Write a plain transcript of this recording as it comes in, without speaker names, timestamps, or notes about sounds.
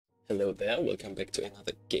Hello there, welcome back to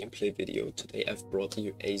another gameplay video. Today I've brought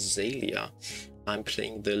you Azalea. I'm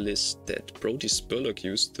playing the list that Brody Spurlock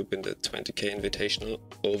used to win the 20k Invitational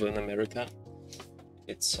over in America.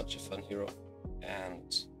 It's such a fun hero,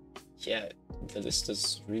 and yeah, the list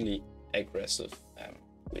is really aggressive,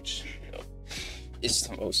 which is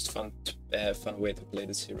the most fun way to play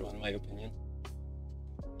this hero in my opinion.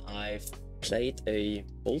 I've played a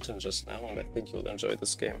Bolton just now, and I think you'll enjoy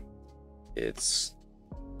this game. It's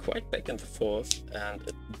quite back and forth, and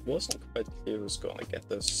it wasn't quite clear who's gonna get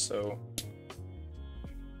this, so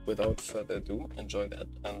without further ado, enjoy that,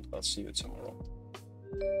 and I'll see you tomorrow.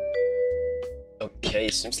 Okay,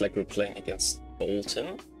 seems like we're playing against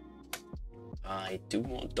Bolton. I don't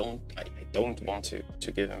want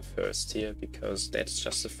to give him first here, because that's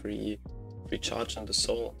just a free charge on the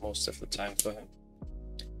soul most of the time for him.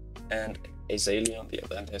 And Azalea on the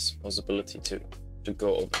other hand has the possibility to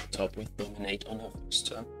go over the top with Dominate on her first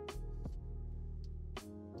turn.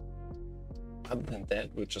 Other than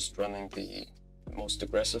that, we're just running the most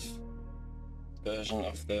aggressive version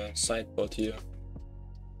of the sideboard here,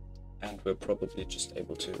 and we're probably just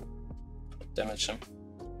able to damage him.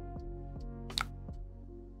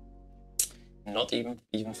 Not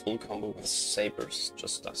even full combo with sabers,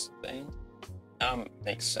 just does the thing.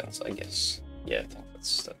 Makes sense, I guess. Yeah, I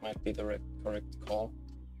think that might be the correct call.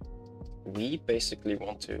 We basically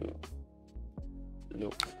want to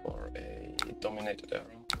look for a dominated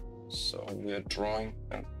arrow, so we're drawing,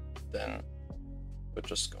 and then we're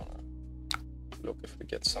just gonna look if we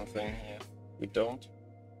get something here. We don't.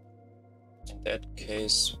 In that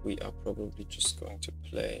case, we are probably just going to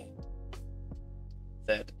play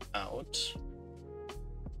that out,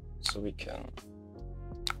 so we can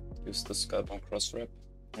use the Scalp on cross wrap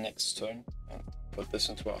next turn and put this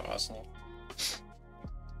into our arsenal.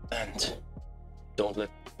 And don't let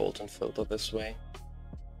Bolton filter this way.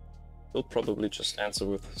 He'll probably just answer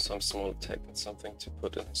with some small attack and something to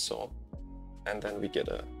put in his soul, and then we get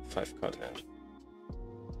a 5-card hand.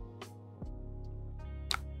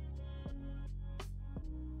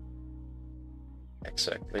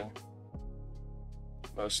 Exactly.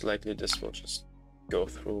 Most likely this will just go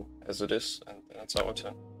through as it is, and then it's our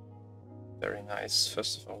turn. Very nice.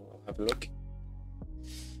 First of all, we'll have a look.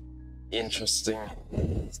 Interesting.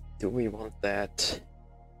 Do we want that?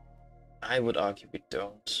 I would argue we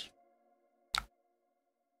don't.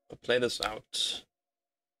 We'll play this out.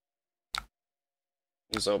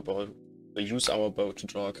 Use our bow to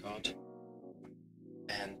draw a card.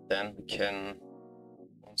 And then we can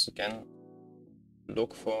once again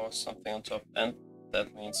look for something on top, and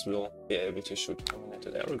that means we'll be able to shoot a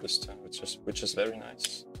dominated arrow this turn, which is very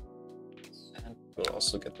nice. And we'll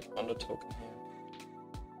also get the Ponder token here.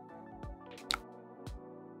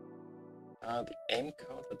 The aim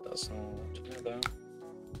card, that doesn't matter.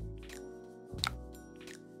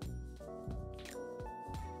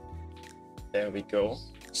 There we go.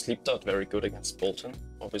 Sleep Dart, very good against Bolton.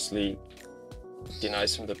 Obviously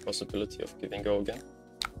denies him the possibility of giving go again.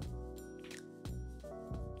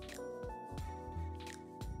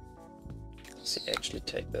 Does he actually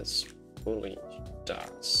take this fully? He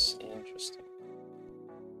does. Interesting.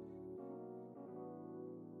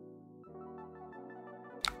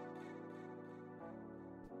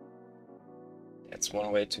 That's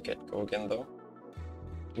one way to get go again, though.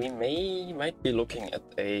 We might be looking at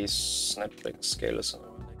a Snapback Scalers on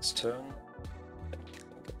our next turn.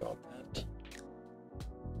 Think about that.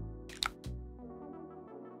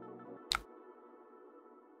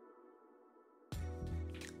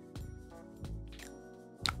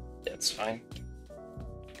 That's fine.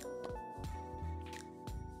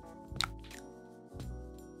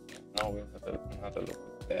 Now we'll have another look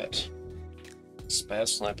at that. Spare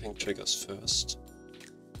sniping triggers first,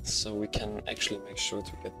 so we can actually make sure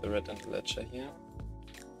to get the red and the ledger here.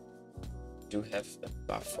 Do have a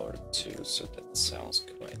buffer too, so that sounds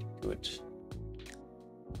quite good.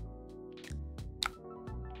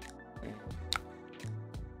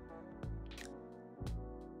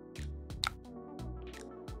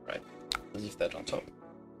 Right, leave that on top,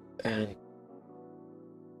 and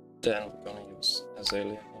then we're gonna use Azalea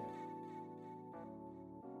here.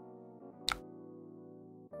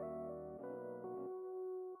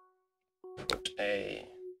 Put a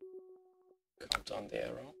count on the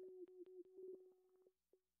arrow.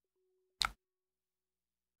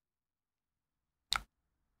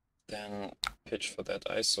 Then pitch for that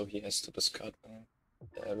ice, so he has to discard when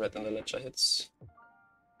the red and the ledger hits.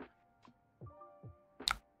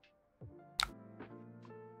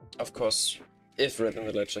 Of course, if red and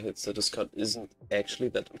the ledger hits, the discard isn't actually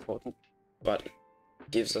that important, but it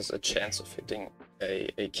gives us a chance of hitting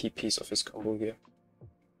a key piece of his combo here.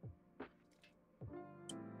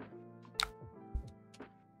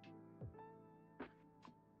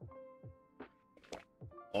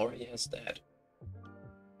 Or he has that.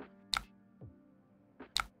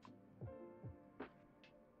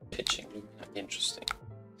 Pitching Lumina, interesting.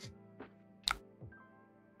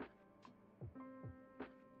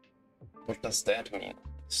 What does that mean?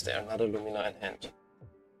 Is there another Lumina in hand?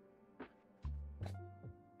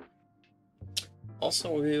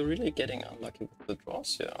 Also, we're really getting unlucky with the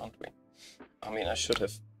draws here, aren't we? I mean, I should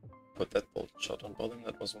have put that bolt shot on bottom,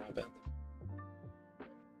 that was my bad.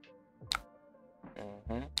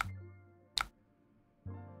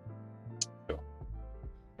 Sure.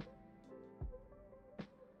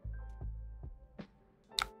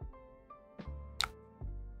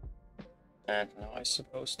 And now I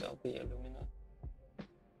suppose there'll be a Lumina.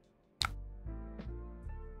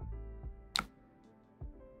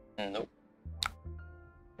 Nope.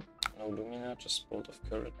 No Lumina, just Bolt of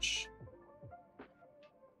Courage.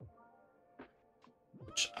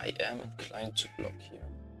 Which I am inclined to block here.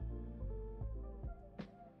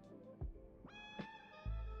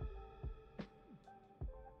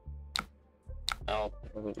 I'll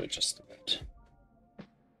probably just do that.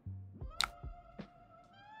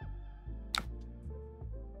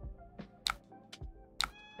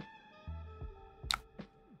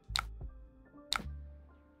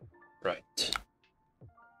 Right.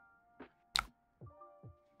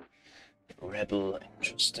 Rebel,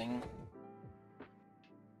 interesting.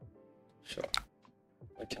 Sure,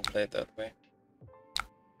 we can play it that way.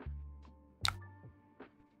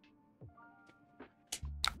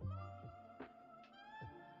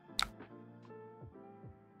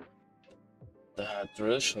 The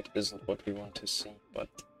drill shot isn't what we want to see, but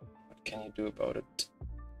what can you do about it?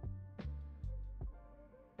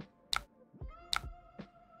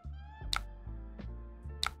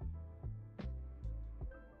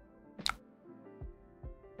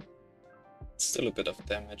 Still a bit of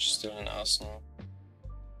damage, still an arsenal.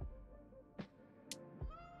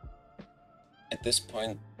 At this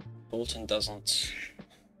point, Bolton doesn't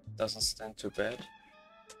stand too bad.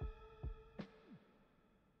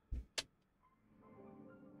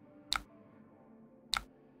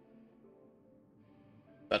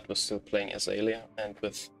 But we're still playing Azalea, and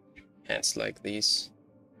with hands like these,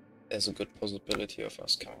 there's a good possibility of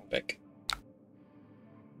us coming back.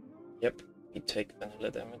 Yep, we take vanilla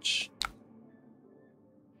damage.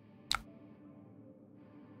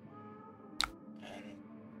 And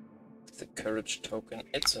the courage token,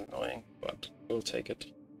 it's annoying, but we'll take it.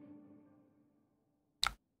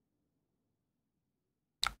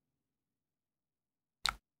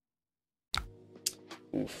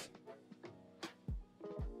 Oof.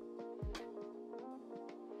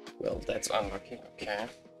 Well, that's unlucky, okay.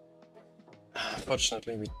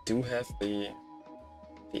 Fortunately, we do have the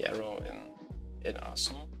arrow in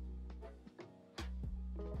arsenal.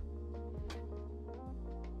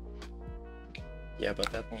 Yeah,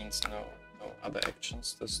 but that means no other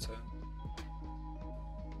actions this turn.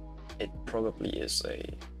 It probably is a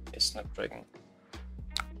Snapdragon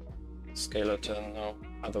scalar turn now.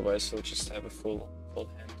 Otherwise, we'll just have a full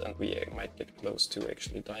hand, and we might get close to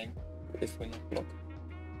actually dying if we're not blocked.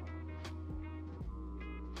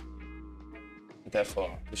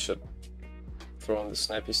 Therefore, we should throw on the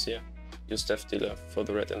snappies here, use Death Dealer for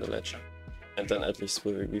the red in the ledger, and then at least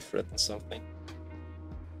we threaten something.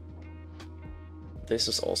 This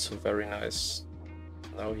is also very nice.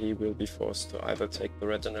 Now he will be forced to either take the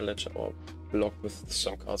red in the ledger or block with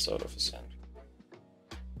some cards out of his hand.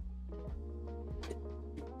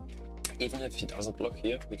 Even if he doesn't block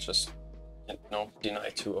here, we just deny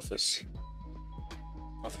 2 of his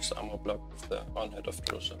armor block with the on-head of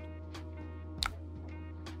drill shot.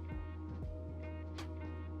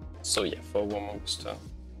 So yeah, for one mongoose turn,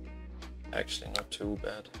 actually not too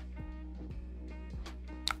bad.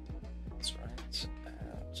 That's right,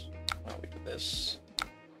 and now we do this.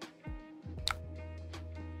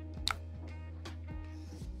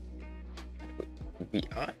 We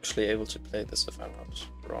are actually able to play this if I'm not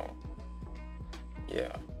wrong.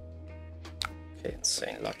 Yeah. Okay,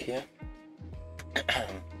 insane luck here.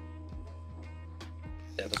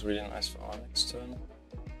 That was really nice for our next turn.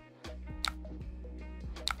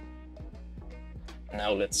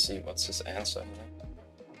 Now let's see what's his answer here.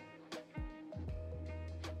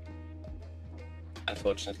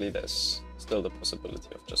 Unfortunately, there's still the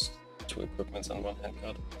possibility of just 2 equipments and 1 hand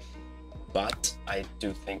card. But I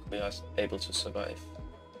do think we are able to survive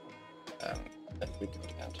that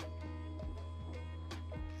 3-card hand.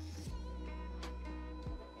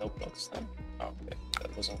 No blocks then? Oh, okay,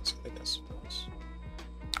 that wasn't as quick, I suppose.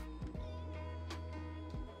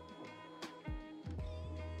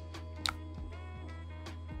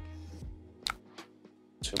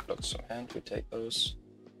 Two blocks on hand, we take those.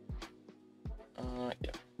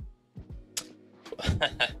 Yeah.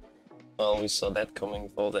 we saw that coming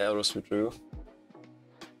with all the arrows we drew.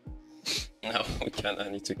 Now we kinda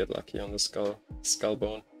need to get lucky on the skull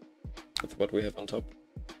bone with what we have on top.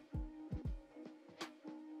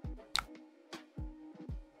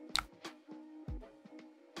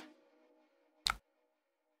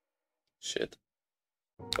 Shit.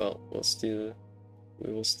 Well,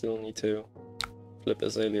 we will still need to flip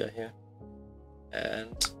Azalea here.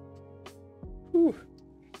 And whew.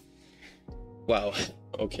 Wow,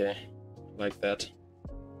 okay, like that.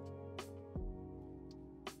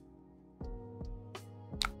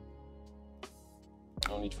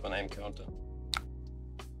 No need for an aim counter.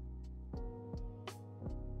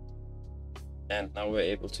 And now we're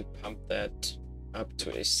able to pump that up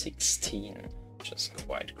to a 16, which is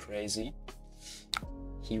quite crazy.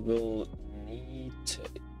 He will need to...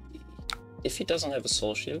 If he doesn't have a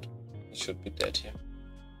soul shield, he should be dead here.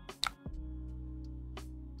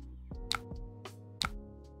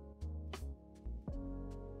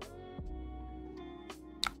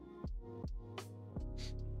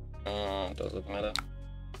 Does it matter?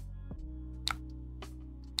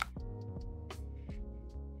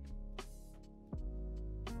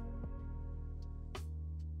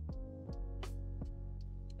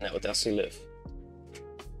 Now, does he live?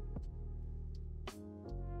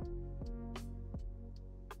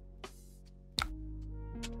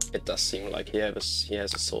 It does seem like he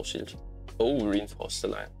has a soul shield. Oh, reinforced the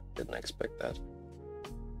line. Didn't expect that.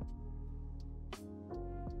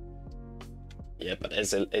 Yeah, but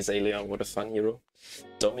Azalea, what a fun hero.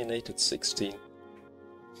 Dominated 16.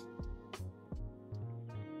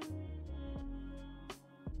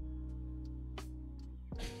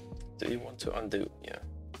 Do you want to undo? Yeah.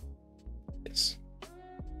 Yes.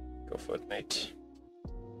 Go for it, mate.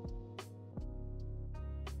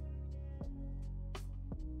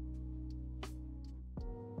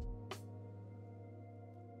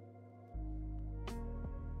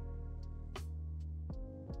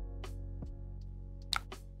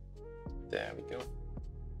 There we go.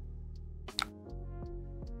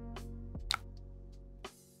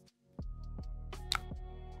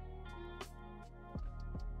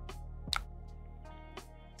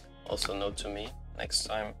 Also note to me, next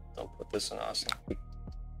time don't put this in Arsenal. We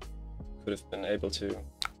could have been able to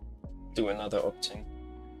do another opting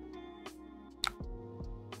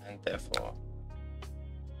and therefore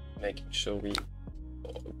making sure we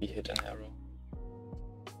hit an arrow.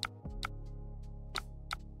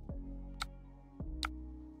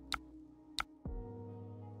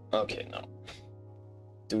 Okay, now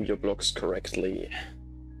do your blocks correctly,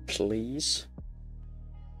 please.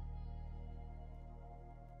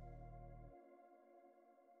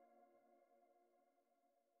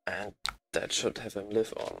 And that should have him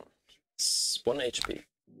live on 1 HP.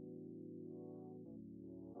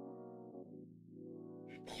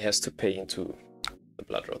 He has to pay into the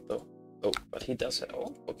blood rod though. Oh, but he does have.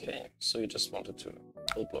 Oh, okay. So he just wanted to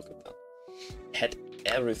full block it then. Had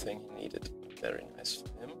everything he needed. Very nice for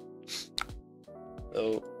him.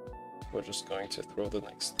 So we're just going to throw the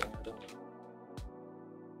next thing. I don't know.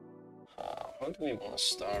 How do we want to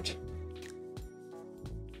start?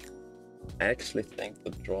 I actually think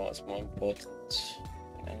the draw is more important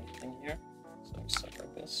than anything here. So we start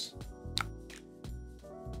like this.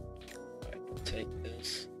 I can take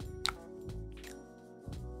this.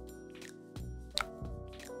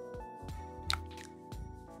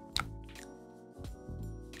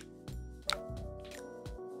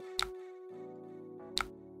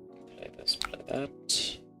 Play this, play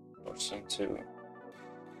that. Force him to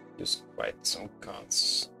use quite some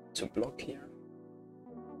cards to block here.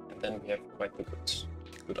 Then we have quite a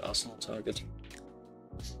good arsenal target.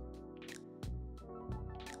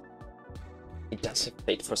 He does have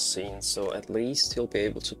fate for scene, so at least he'll be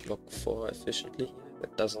able to block 4 efficiently here.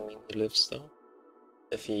 That doesn't mean he lives though.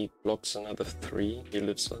 If he blocks another 3, he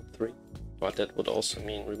lives on 3. But that would also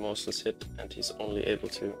mean remorseless hit, and he's only able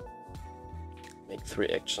to make 3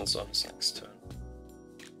 actions on his next turn.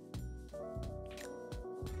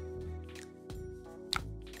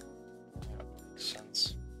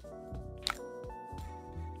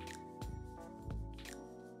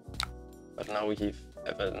 But now we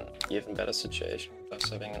have an even better situation with us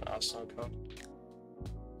having an arsenal card.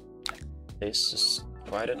 This is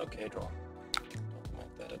quite an okay draw. Don't mind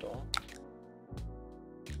that at all.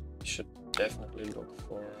 We should definitely look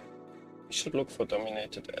for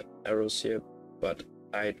dominated arrows here, but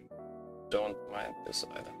I don't mind this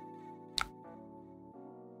either.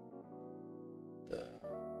 The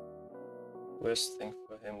worst thing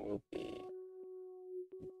for him will be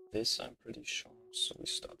this, I'm pretty sure. So we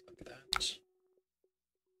start like that.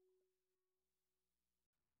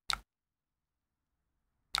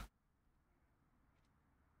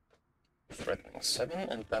 threatening 7,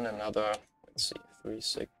 and then another, let's see, 3,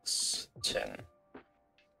 6, 10.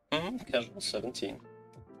 Casual 17.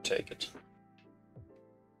 Take it.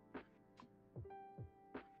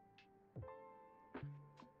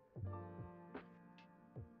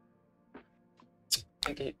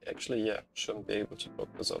 I think he actually, yeah, shouldn't be able to block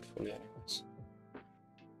this out fully anyways.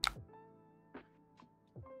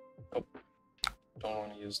 Oh, don't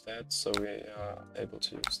want to use that, so we are able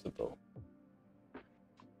to use the bow.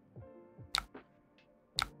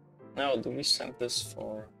 Now, do we send this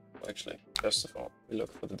for... Well, actually, first of all, we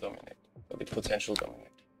look for the dominate, for the potential dominate.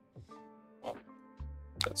 Well,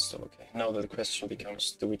 that's still okay. Now the question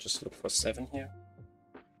becomes, do we just look for 7 here?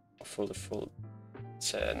 Or for the full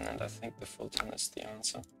 10? And I think the full 10 is the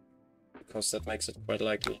answer. Because that makes it quite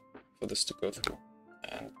likely for this to go through.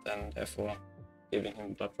 And then, therefore, giving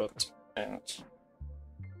him blood rot and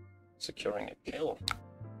securing a kill.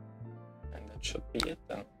 And that should be it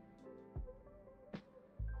then.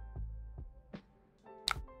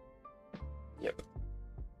 Yep.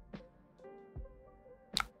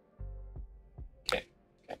 Okay.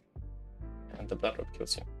 And the blood rot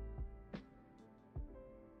kills you.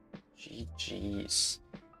 GG's.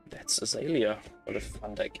 That's Azalea. What a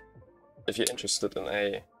fun deck. If you're interested in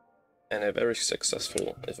a very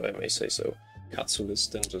successful, if I may say so, Katsu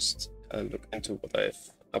list, then just look into what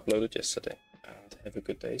I've uploaded yesterday. And have a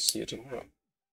good day. See you tomorrow.